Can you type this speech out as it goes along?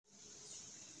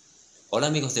Hola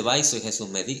amigos de Vice, soy Jesús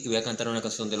Medic y voy a cantar una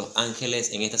canción de Los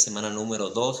Ángeles en esta semana número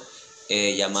 2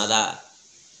 llamada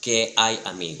 ¿Qué hay,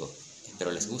 amigo? Espero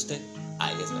les guste.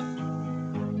 Ahí les va.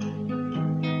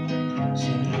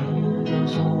 Cierro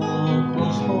los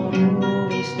ojos por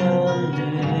un instante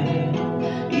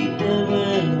y te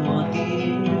veo a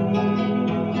ti.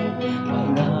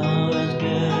 Palabras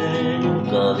que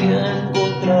nunca había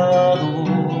encontrado,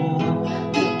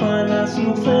 tu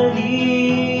palacio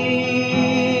feliz.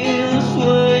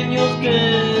 Sueños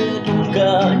que nunca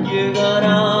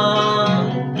llegarán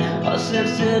a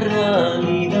hacerse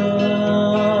realidad.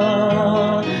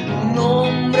 Un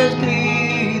nombre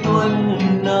escrito en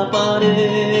una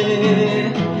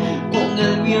pared, con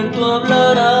el viento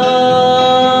hablará.